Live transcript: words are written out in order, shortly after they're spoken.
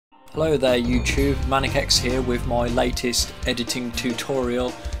Hello there YouTube, Manic here with my latest editing tutorial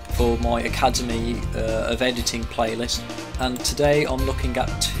for my Academy of Editing playlist, and today I'm looking at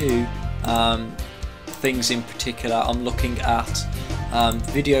two things in particular. I'm looking at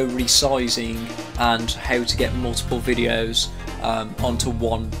video resizing and how to get multiple videos onto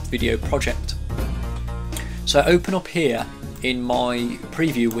one video project. So open up here in my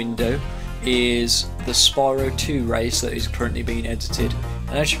preview window is the Spyro 2 race that is currently being edited,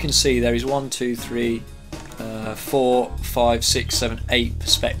 and as you can see there is 1, 2, 3, 4, 5, 6, 7, 8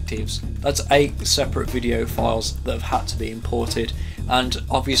 perspectives. That's 8 separate video files that have had to be imported, and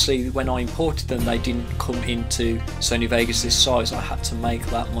obviously when I imported them they didn't come into Sony Vegas this size. I had to make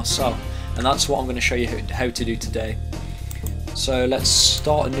that myself, and that's what I'm going to show you how to do today. So let's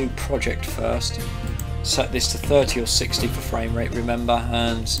start a new project first. Set this to 30 or 60 for frame rate, remember,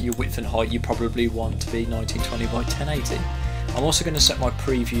 and your width and height you probably want to be 1920 by 1080. I'm also going to set my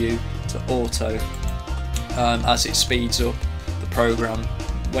preview to auto as it speeds up the program.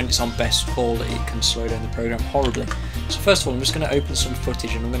 When it's on best quality it can slow down the program horribly. So first of all I'm just going to open some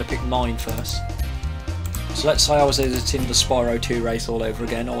footage, and I'm going to pick mine first. So let's say I was editing the Spyro 2 race all over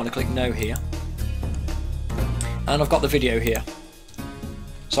again. I want to click no here, and I've got the video here.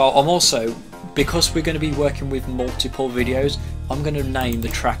 So I'm also, because we're going to be working with multiple videos, I'm going to name the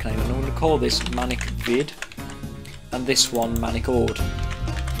track name, and I'm going to call this Manic Vid and this one Manic Ord,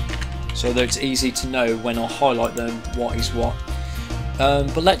 so that it's easy to know when I highlight them what is what.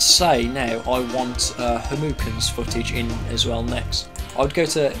 But let's say now I want Hamuken's footage in as well next. I would go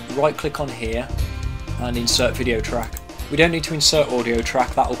to right click on here and insert video track. We don't need to insert audio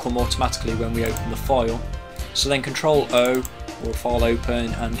track, that will come automatically when we open the file. So then Control O or file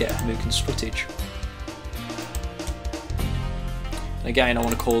open and get Hamuken's footage. And again I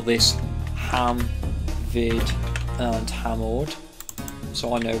want to call this Ham Vid and Hamord,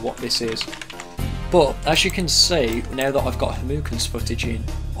 so I know what this is. But as you can see, now that I've got Hamuken's footage in,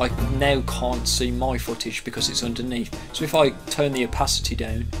 I now can't see my footage because it's underneath. So if I turn the opacity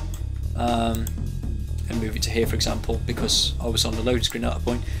down and move it to here for example, because I was on the load screen at that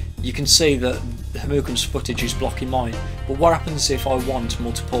point, you can see that Hamuken's footage is blocking mine. But what happens if I want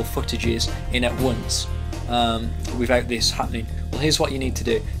multiple footages in at once without this happening? Well, here's what you need to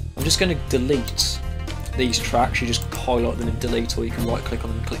do. I'm just going to delete these tracks. You just highlight them and delete, or you can right click on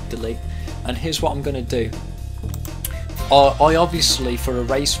them and click delete. And here's what I'm going to do. I obviously, for a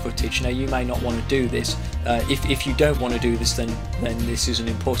race footage, now you may not want to do this. If you don't want to do this, then this isn't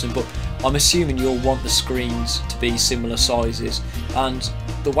important, but I'm assuming you'll want the screens to be similar sizes, and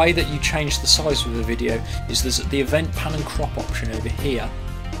the way that you change the size of the video is there's the event pan and crop option over here,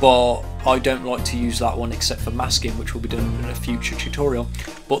 but I don't like to use that one except for masking, which will be done in a future tutorial.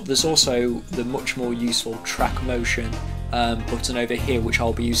 But there's also the much more useful track motion button over here, which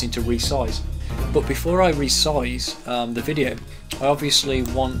I'll be using to resize. But before I resize the video, I obviously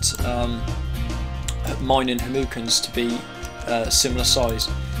want mine and Hamuken's to be similar size.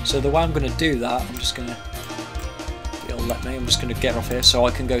 So the way I'm going to do that, I'm just going to, it'll let me, I'm just going to get off here so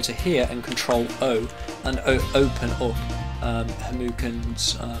I can go to here and Control O and open up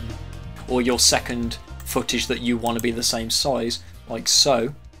Hamuken's or your second footage that you want to be the same size, like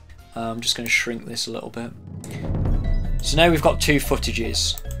so. I'm just going to shrink this a little bit. So now we've got two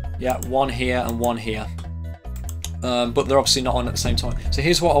footages, yeah, one here and one here, but they're obviously not on at the same time. So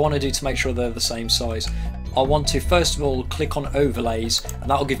here's what I want to do to make sure they're the same size. I want to first of all click on overlays, and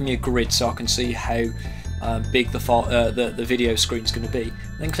that will give me a grid so I can see how big the video screen is going to be.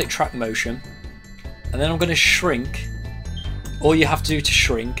 Then click track motion, and then I'm going to shrink. All you have to do to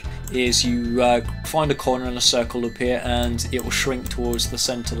shrink is you find a corner and a circle up here, and it will shrink towards the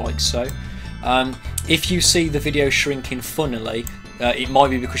center like so. If you see the video shrinking funnily, it might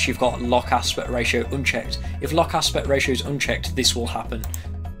be because you've got lock aspect ratio unchecked. If lock aspect ratio is unchecked, this will happen.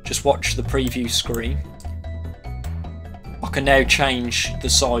 Just watch the preview screen. I can now change the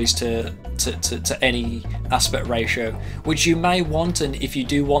size to any aspect ratio, which you may want, and if you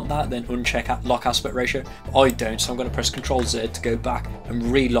do want that, then uncheck lock aspect ratio. I don't, so I'm going to press Ctrl Z to go back and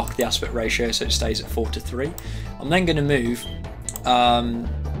relock the aspect ratio so it stays at 4:3. I'm then going to move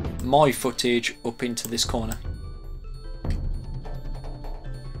my footage up into this corner.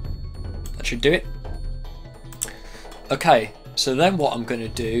 That should do it. Okay, so then what I'm going to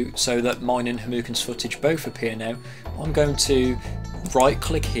do, so that mine and Hamuken's footage both appear now, I'm going to right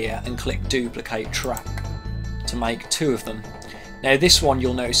click here and click duplicate track to make two of them. Now this one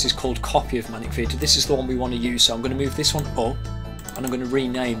you'll notice is called copy of Manic Vid. This is the one we want to use, so I'm going to move this one up and I'm going to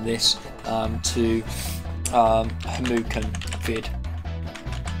rename this to Hamuken Vid.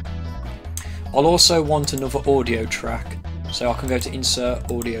 I'll also want another audio track So I can go to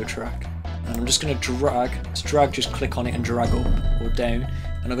insert audio track, and I'm just going to drag. To drag, just click on it and drag up or down,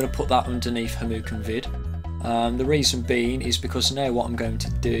 and I'm going to put that underneath Hamuken vid. The reason being is because now what I'm going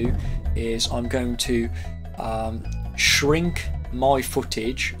to do is I'm going to shrink my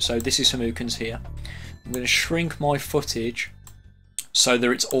footage. So this is Hamuken's here. I'm going to shrink my footage so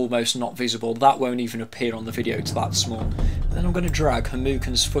that it's almost not visible. That won't even appear on the video, it's that small. And then I'm going to drag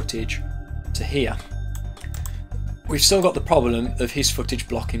Hamuken's footage to here. We've still got the problem of his footage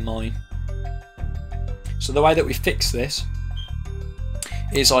blocking mine. So the way that we fix this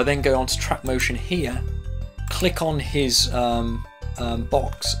is I then go onto track motion here, click on his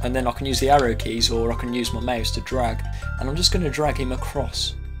box, and then I can use the arrow keys or I can use my mouse to drag, and I'm just going to drag him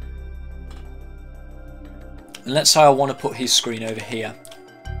across. And let's say I want to put his screen over here.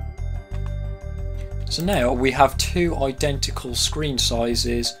 So now we have two identical screen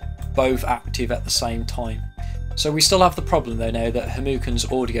sizes, both active at the same time. So we still have the problem though now that Hamuken's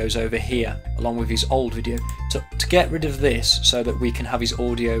audio is over here along with his old video. To get rid of this so that we can have his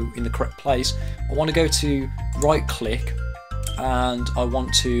audio in the correct place, I want to go to right click and I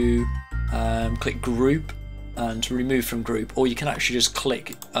want to click group and remove from group, or you can actually just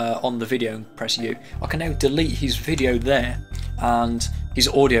click on the video and press U. I can now delete his video there and his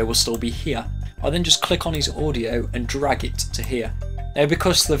audio will still be here. I then just click on his audio and drag it to here. Now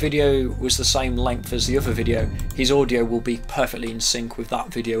because the video was the same length as the other video, his audio will be perfectly in sync with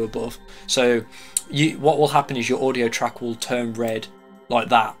that video above. So what will happen is your audio track will turn red like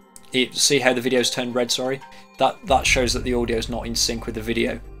that. See how the video's turned red, sorry? That shows that the audio is not in sync with the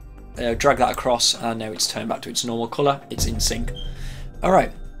video. Drag that across and now it's turned back to its normal colour, it's in sync.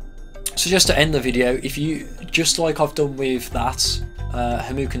 Alright, so just to end the video, if you, just like I've done with that,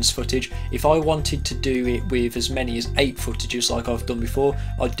 Hamuken's footage, if I wanted to do it with as many as 8 footages like I've done before,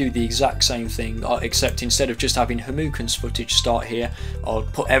 I'd do the exact same thing, except instead of just having Hamuken's footage start here,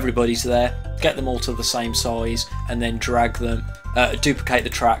 I'd put everybody's there, get them all to the same size, and then drag them, duplicate the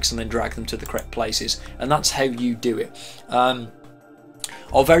tracks and then drag them to the correct places, and that's how you do it.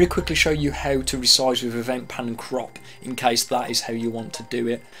 I'll very quickly show you how to resize with event pan and crop in case that is how you want to do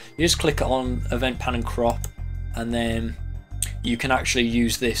it. You just click on event pan and crop, and then you can actually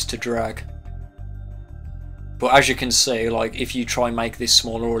use this to drag. But as you can see, like if you try and make this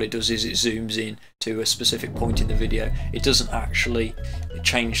smaller, all it does is it zooms in to a specific point in the video. It doesn't actually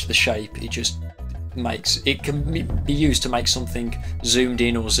change the shape, it just makes, it can be used to make something zoomed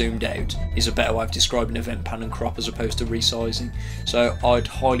in or zoomed out, is a better way of describing event pan and crop as opposed to resizing. So I'd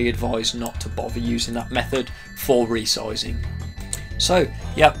highly advise not to bother using that method for resizing. So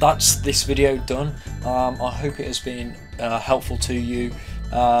yeah, that's this video done. I hope it has been helpful to you,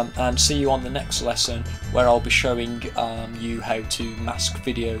 and see you on the next lesson where I'll be showing you how to mask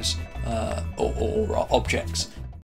videos or objects